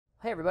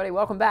Hey everybody,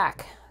 welcome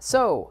back.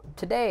 So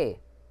today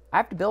I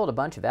have to build a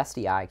bunch of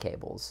SDI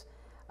cables,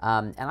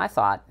 and I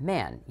thought,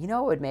 man, you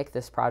know what would make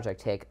this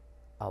project take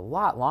a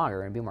lot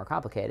longer and be more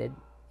complicated?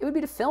 It would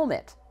be to film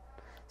it.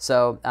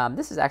 So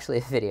this is actually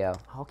a video.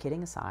 All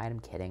kidding aside,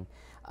 I'm kidding.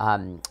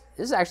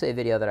 This is actually a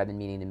video that I've been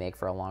meaning to make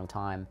for a long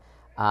time.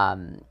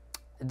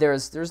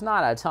 There's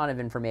not a ton of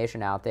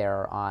information out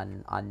there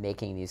on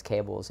making these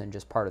cables and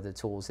just part of the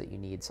tools that you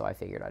need, so I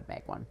figured I'd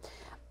make one.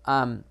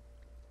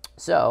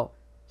 So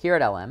here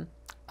at LM,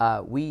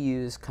 we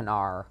use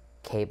Canare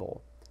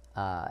cable,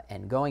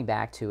 and going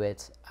back to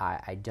it,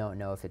 I don't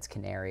know if it's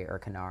Canare or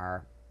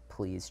Canare.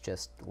 Please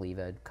just leave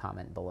a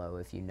comment below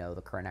if you know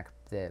the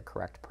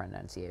correct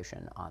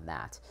pronunciation on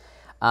that.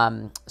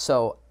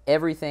 So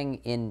everything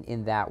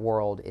in that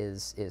world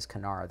is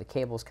Canare. The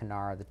cable's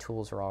Canare, the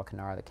tools are all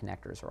Canare, the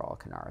connectors are all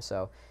Canare.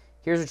 So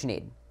here's what you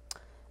need.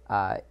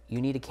 You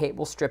need a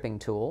cable stripping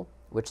tool,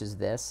 which is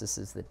this. This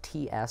is the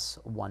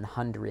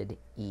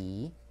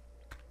TS-100E.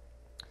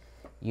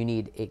 You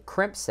need a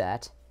crimp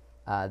set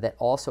that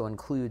also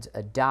includes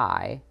a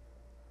die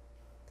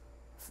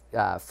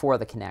for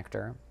the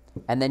connector,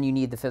 and then you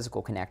need the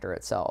physical connector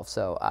itself.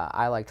 So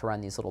I like to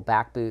run these little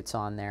back boots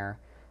on there.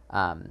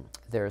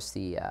 There's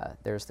the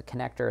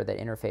connector that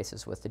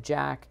interfaces with the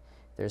jack.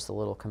 There's the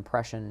little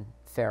compression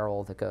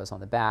ferrule that goes on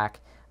the back,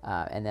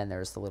 and then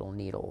there's the little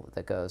needle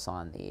that goes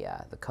on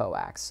the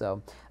coax.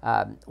 So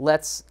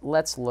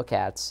let's look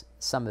at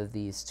some of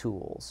these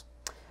tools.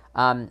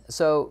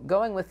 So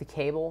going with the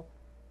cable,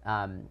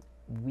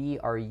 we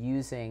are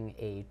using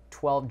a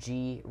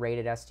 12G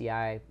rated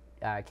SDI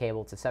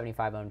cable. It's a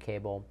 75 ohm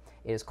cable.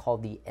 It is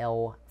called the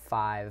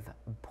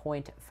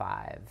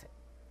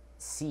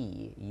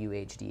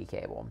L-5.5CUHD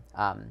cable.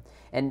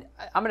 And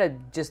I'm going to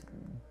just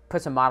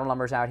put some model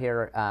numbers out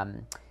here.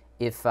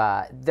 If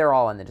they're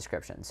all in the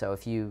description, so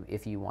if you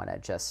want to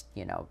just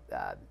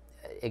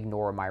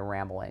ignore my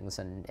ramblings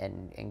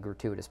and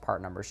gratuitous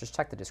part numbers, just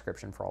check the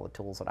description for all the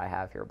tools that I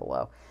have here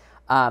below.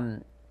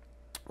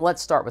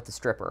 Let's start with the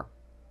stripper,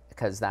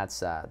 because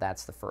that's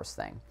the first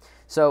thing.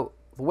 So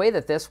the way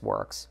that this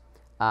works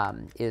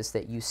is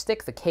that you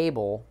stick the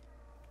cable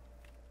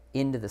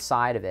into the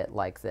side of it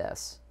like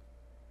this.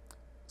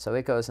 So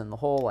it goes in the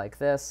hole like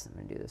this. I'm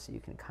going to do this so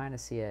you can kind of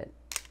see it.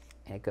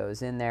 And it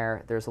goes in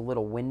there. There's a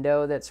little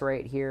window that's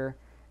right here.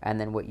 And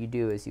then what you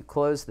do is you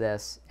close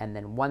this, and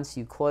then once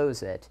you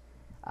close it,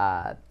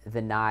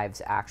 the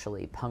knives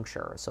actually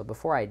puncture. So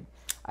before I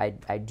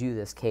do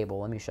this cable,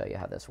 let me show you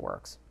how this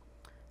works.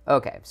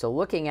 Okay, so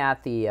looking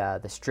at the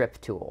strip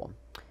tool,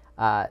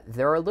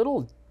 there are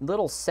little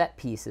set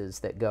pieces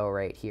that go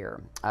right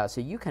here.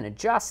 So you can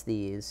adjust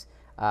these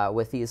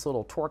with these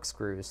little torque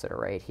screws that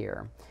are right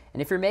here.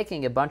 And if you're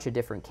making a bunch of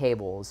different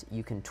cables,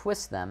 you can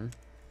twist them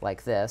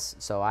like this.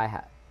 So I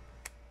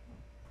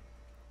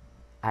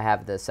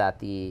have this at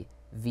the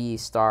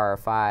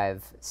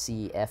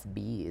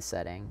V*5CFB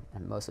setting.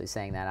 I'm mostly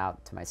saying that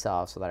out to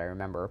myself so that I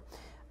remember.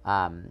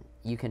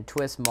 You can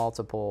twist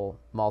multiple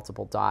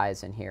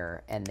dies in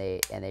here, and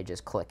they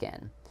just click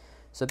in.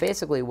 So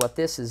basically what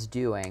this is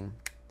doing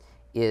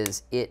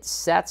is it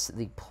sets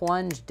the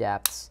plunge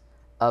depths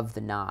of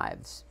the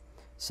knives.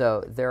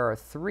 So there are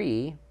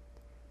 3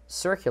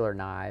 circular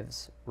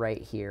knives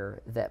right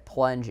here that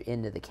plunge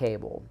into the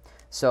cable.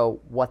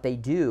 So what they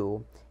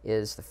do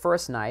is the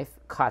first knife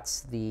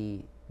cuts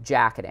the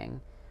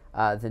jacketing,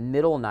 the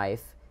middle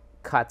knife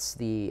cuts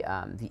the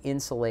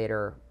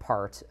insulator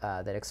part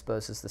that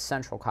exposes the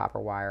central copper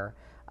wire,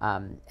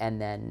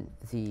 and then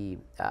the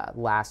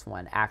last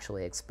one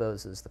actually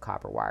exposes the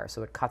copper wire.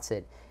 So it cuts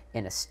it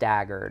in a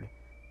staggered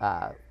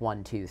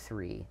 1, 2,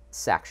 3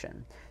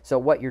 section. So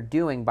what you're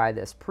doing by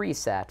this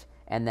preset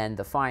and then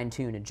the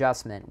fine-tune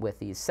adjustment with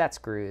these set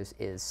screws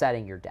is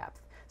setting your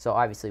depth. So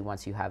obviously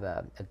once you have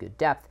a good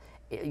depth,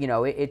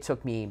 it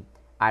took me,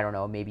 I don't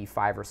know, maybe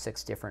 5 or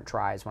 6 different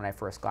tries when I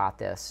first got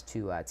this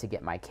to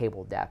get my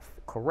cable depth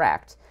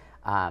correct.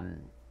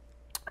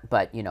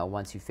 But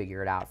once you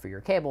figure it out for your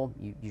cable,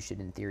 you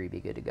should in theory be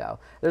good to go.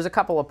 There's a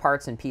couple of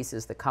parts and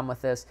pieces that come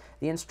with this.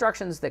 The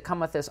instructions that come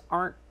with this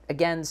aren't,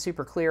 again,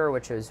 super clear,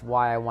 which is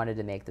why I wanted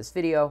to make this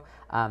video.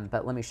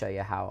 But let me show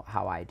you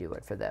how I do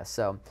it for this.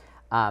 So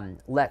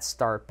let's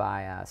start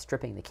by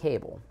stripping the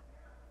cable.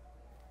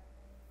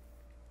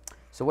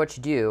 So what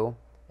you do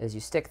is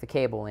you stick the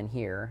cable in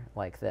here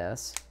like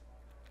this,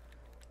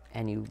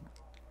 and you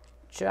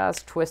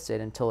just twist it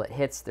until it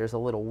hits, there's a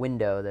little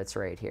window that's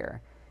right here.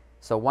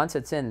 So once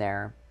it's in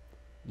there,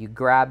 you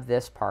grab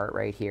this part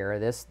right here.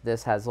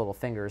 This has little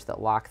fingers that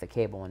lock the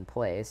cable in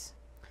place.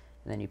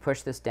 And then you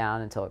push this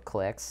down until it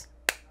clicks.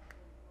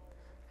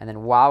 And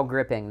then while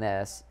gripping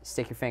this,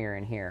 stick your finger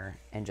in here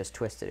and just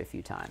twist it a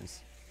few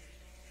times.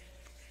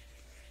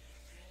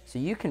 So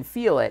you can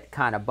feel it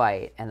kind of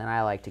bite, and then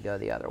I like to go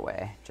the other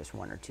way, just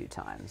 1 or 2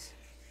 times,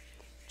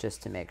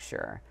 just to make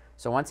sure.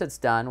 So once it's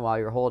done, while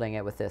you're holding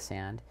it with this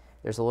hand,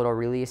 there's a little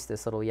release,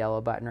 this little yellow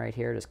button right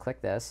here. Just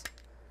click this.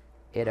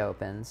 It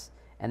opens.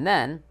 And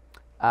then,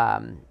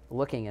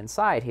 looking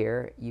inside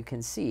here, you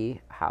can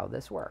see how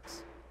this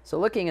works. So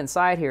looking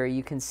inside here,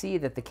 you can see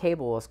that the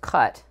cable is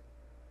cut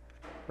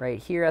right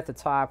here at the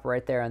top,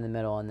 right there in the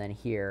middle, and then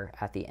here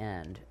at the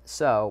end.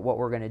 So what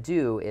we're going to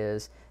do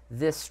is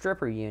this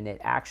stripper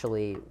unit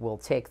actually will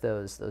take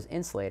those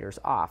insulators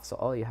off. So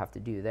all you have to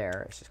do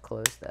there is just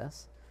close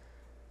this.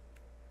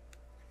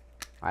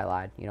 I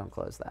lied. You don't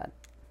close that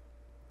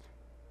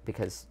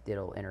because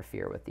it'll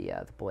interfere with the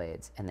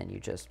blades. And then you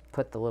just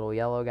put the little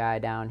yellow guy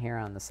down here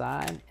on the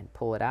side and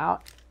pull it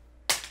out.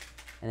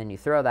 And then you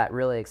throw that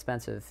really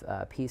expensive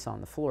piece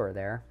on the floor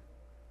there.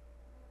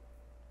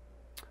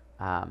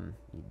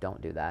 You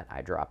don't do that.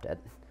 I dropped it.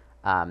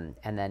 And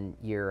then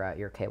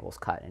your cable's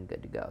cut and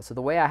good to go. So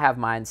the way I have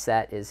mine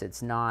set is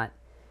it's not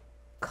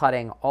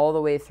cutting all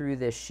the way through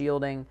this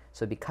shielding.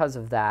 So because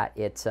of that,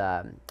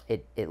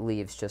 it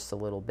leaves just a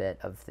little bit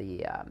of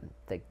the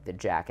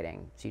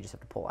jacketing. So you just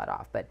have to pull that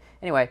off. But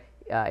anyway,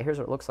 here's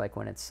what it looks like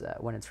when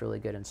it's really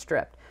good and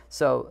stripped.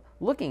 So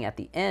looking at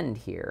the end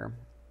here,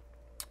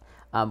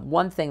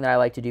 one thing that I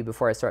like to do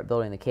before I start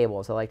building the cable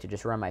is I like to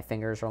just run my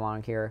fingers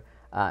along here.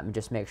 And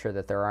just make sure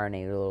that there aren't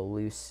any little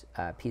loose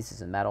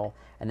pieces of metal.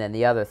 And then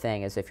the other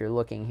thing is, if you're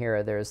looking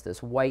here, there's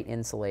this white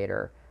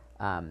insulator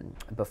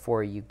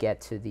before you get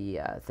to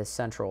the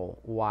central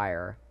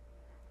wire.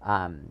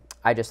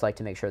 I just like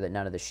to make sure that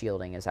none of the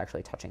shielding is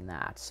actually touching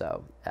that.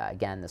 So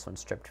again, this one's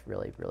stripped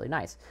really, really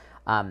nice.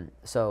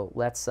 So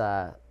let's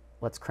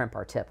crimp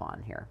our tip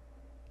on here.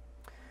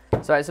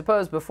 So I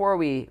suppose before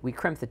we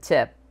crimp the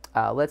tip,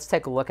 let's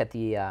take a look at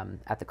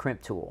the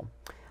crimp tool.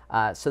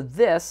 So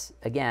this,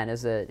 again,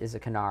 is a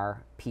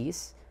Canare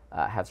piece.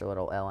 Has our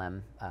little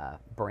LM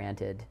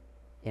branded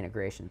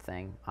integration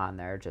thing on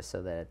there, just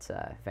so that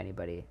if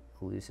anybody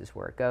loses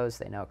where it goes,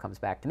 they know it comes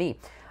back to me.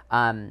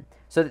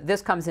 So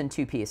this comes in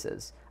two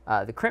pieces.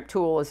 The crimp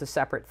tool is a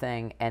separate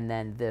thing, and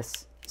then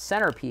this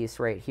center piece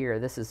right here,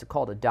 this is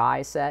called a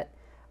die set.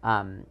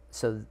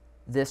 So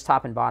this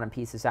top and bottom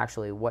piece is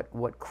actually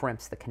what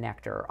crimps the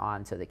connector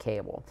onto the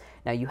cable.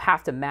 Now you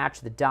have to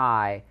match the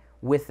die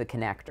with the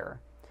connector.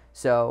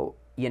 So,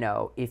 you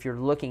know, if you're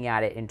looking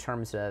at it in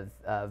terms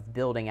of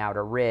building out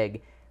a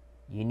rig,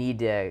 you need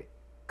to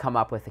come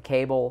up with a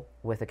cable,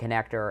 with a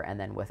connector, and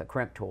then with a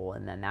crimp tool,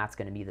 and then that's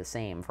going to be the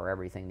same for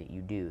everything that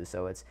you do.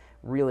 So it's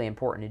really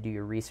important to do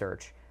your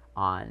research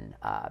on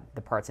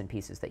the parts and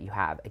pieces that you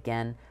have.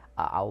 Again,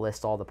 I'll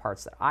list all the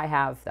parts that I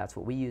have. That's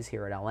what we use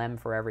here at LM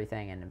for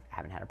everything, and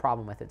haven't had a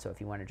problem with it. So if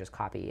you want to just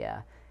copy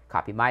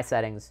my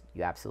settings,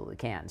 you absolutely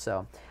can.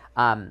 So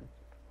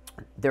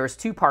there's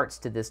two parts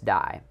to this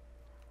die.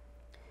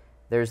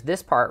 There's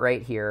this part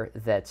right here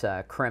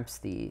that crimps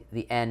the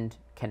end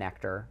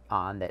connector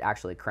on, that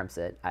actually crimps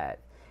it.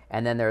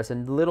 And then there's a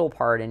little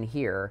part in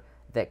here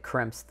that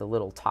crimps the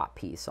little top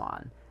piece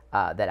on,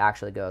 that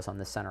actually goes on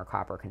the center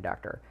copper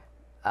conductor.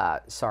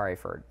 Sorry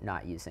for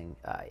not using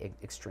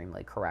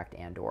extremely correct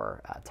and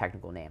or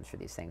technical names for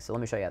these things. So let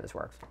me show you how this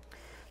works.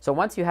 So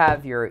once you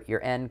have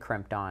your end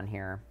crimped on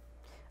here,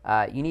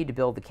 you need to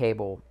build the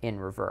cable in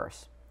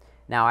reverse.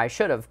 Now I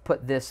should have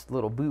put this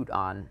little boot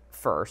on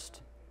first.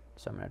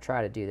 So I'm going to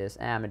try to do this,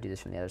 and I'm going to do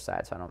this from the other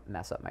side so I don't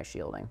mess up my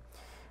shielding.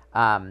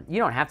 You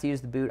don't have to use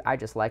the boot. I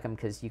just like them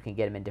because you can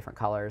get them in different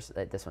colors.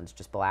 This one's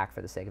just black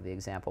for the sake of the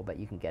example, but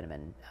you can get them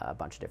in a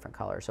bunch of different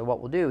colors. So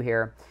what we'll do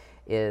here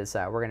is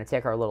we're going to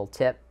take our little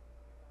tip.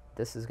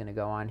 This is going to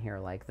go on here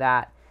like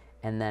that.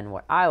 And then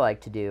what I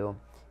like to do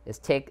is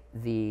take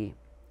the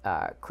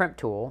crimp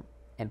tool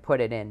and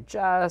put it in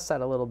just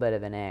at a little bit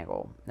of an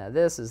angle. Now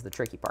this is the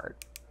tricky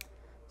part.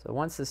 So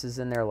once this is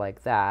in there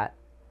like that,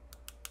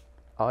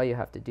 all you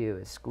have to do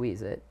is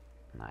squeeze it,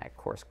 and I of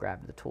course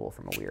grabbed the tool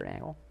from a weird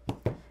angle,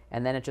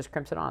 and then it just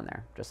crimps it on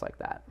there, just like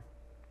that.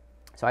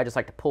 So I just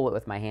like to pull it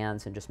with my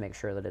hands and just make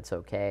sure that it's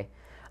okay.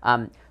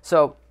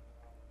 So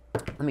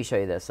let me show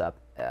you this up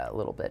a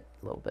little bit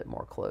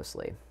more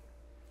closely.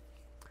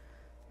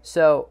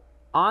 So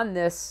on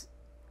this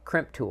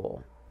crimp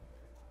tool,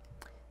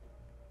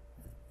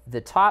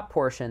 the top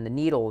portion, the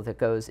needle that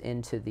goes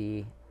into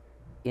the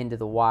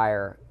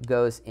wire,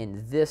 goes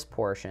in this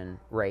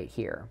portion right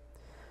here.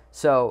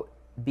 So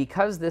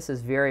because this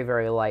is very,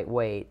 very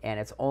lightweight and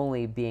it's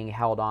only being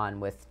held on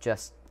with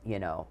just, you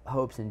know,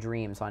 hopes and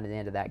dreams on the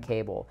end of that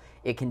cable,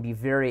 it can be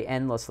very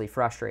endlessly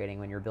frustrating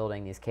when you're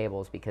building these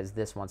cables because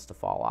this wants to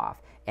fall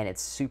off. And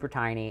it's super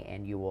tiny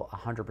and you will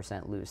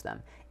 100% lose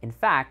them. In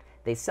fact,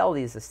 they sell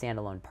these as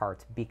standalone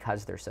parts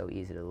because they're so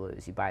easy to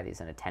lose. You buy these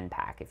in a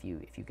 10-pack if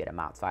you get them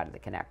outside of the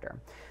connector.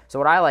 So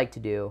what I like to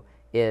do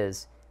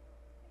is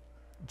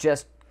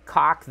just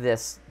cock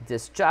this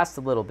just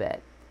a little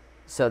bit,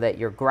 so that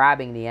you're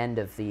grabbing the end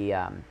of the,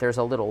 there's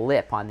a little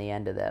lip on the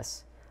end of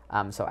this.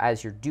 So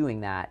as you're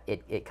doing that,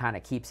 it kind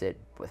of keeps it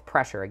with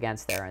pressure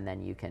against there, and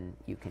then you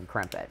can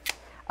crimp it.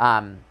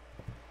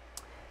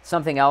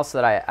 Something else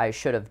that I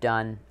should have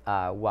done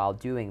while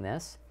doing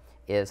this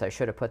is I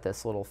should have put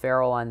this little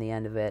ferrule on the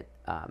end of it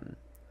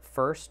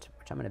first,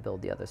 which I'm going to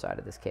build the other side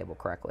of this cable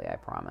correctly, I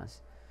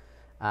promise.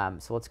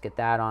 So let's get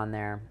that on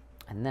there,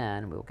 and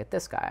then we'll get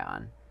this guy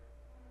on.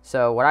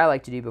 So what I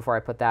like to do before I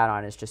put that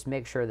on is just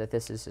make sure that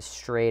this is as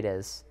straight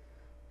as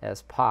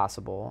as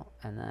possible.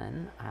 And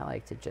then I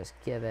like to just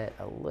give it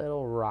a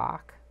little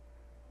rock.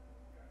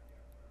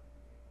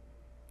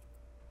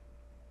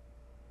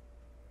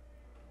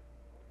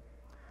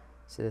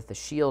 So that the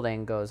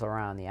shielding goes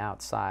around the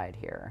outside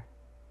here.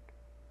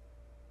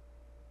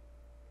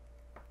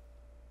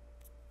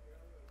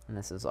 And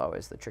this is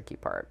always the tricky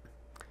part.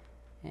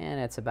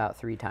 And it's about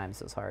 3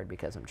 times as hard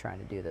because I'm trying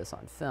to do this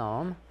on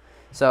film.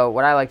 So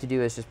what I like to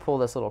do is just pull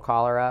this little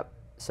collar up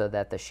so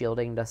that the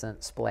shielding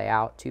doesn't splay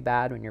out too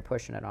bad when you're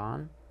pushing it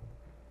on.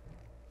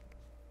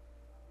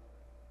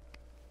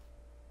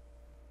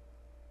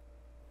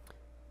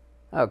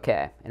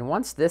 Okay, and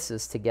once this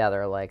is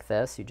together like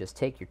this, you just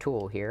take your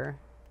tool here,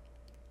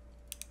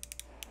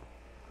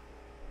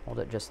 hold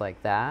it just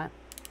like that,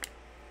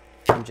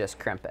 and just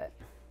crimp it.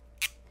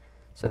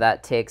 So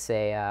that takes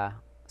a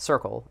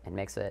circle and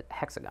makes it a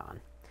hexagon.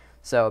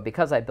 So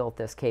because I built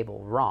this cable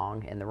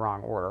wrong, in the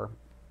wrong order,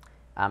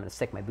 I'm going to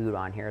stick my boot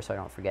on here so I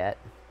don't forget.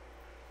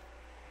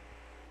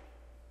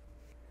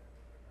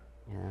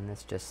 And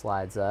this just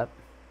slides up,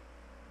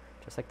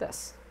 just like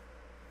this.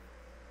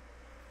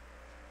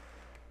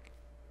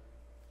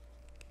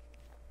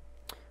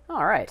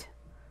 All right.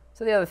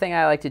 So the other thing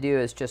I like to do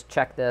is just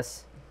check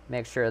this,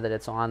 make sure that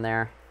it's on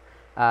there.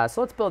 So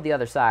let's build the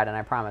other side, and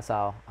I promise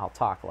I'll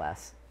talk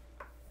less.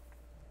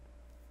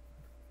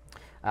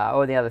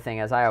 The other thing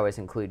is I always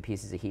include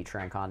pieces of heat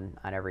shrink on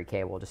every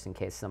cable just in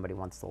case somebody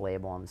wants to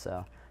label them.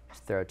 So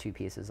just throw 2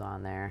 pieces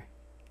on there.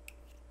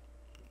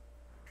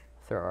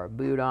 Throw our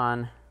boot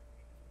on.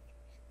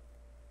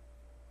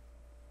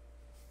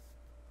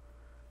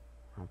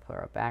 I'll put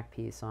our back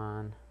piece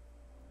on.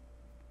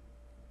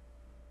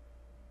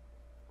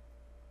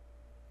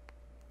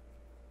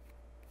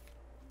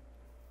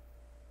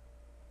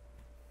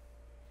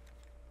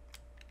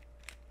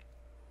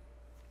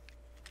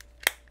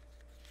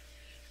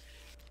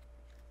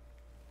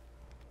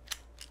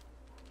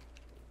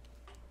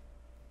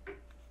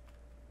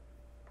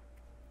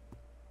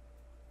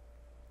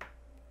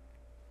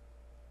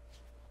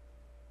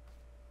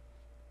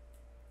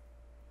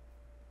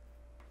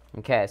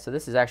 Okay, so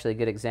this is actually a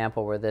good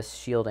example where this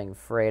shielding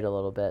frayed a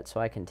little bit,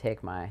 so I can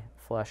take my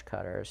flush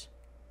cutters.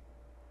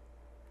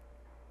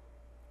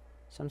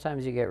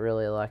 Sometimes you get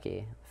really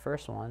lucky. The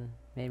first one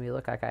made me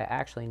look like I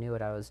actually knew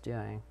what I was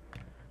doing,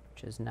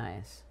 which is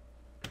nice.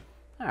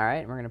 All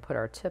right, we're going to put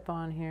our tip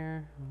on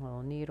here, a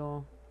little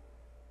needle.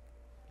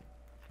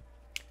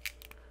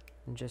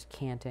 I'm just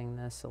canting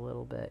this a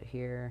little bit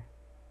here.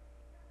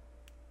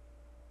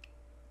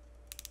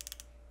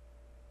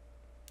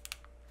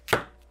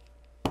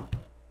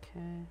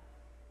 Okay.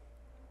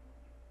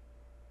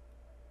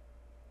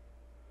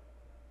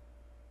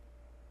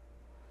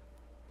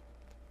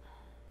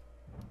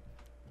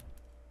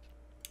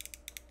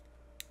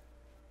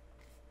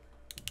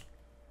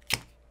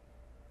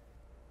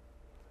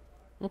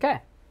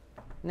 Okay,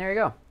 and there you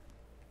go.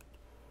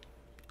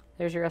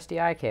 There's your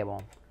SDI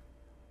cable.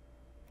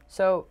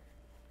 So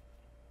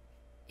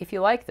if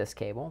you like this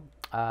cable,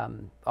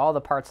 all the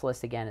parts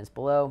list again is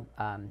below,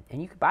 and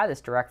you can buy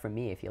this direct from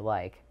me if you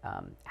like.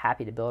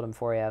 Happy to build them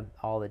for you.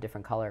 All the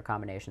different color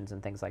combinations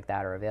and things like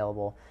that are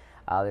available.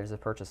 There's a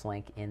purchase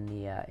link in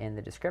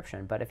the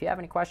description. But if you have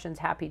any questions,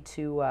 happy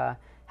to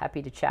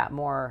chat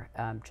more.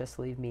 Just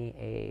leave me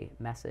a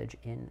message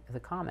in the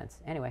comments.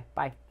 Anyway,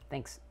 bye.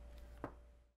 Thanks.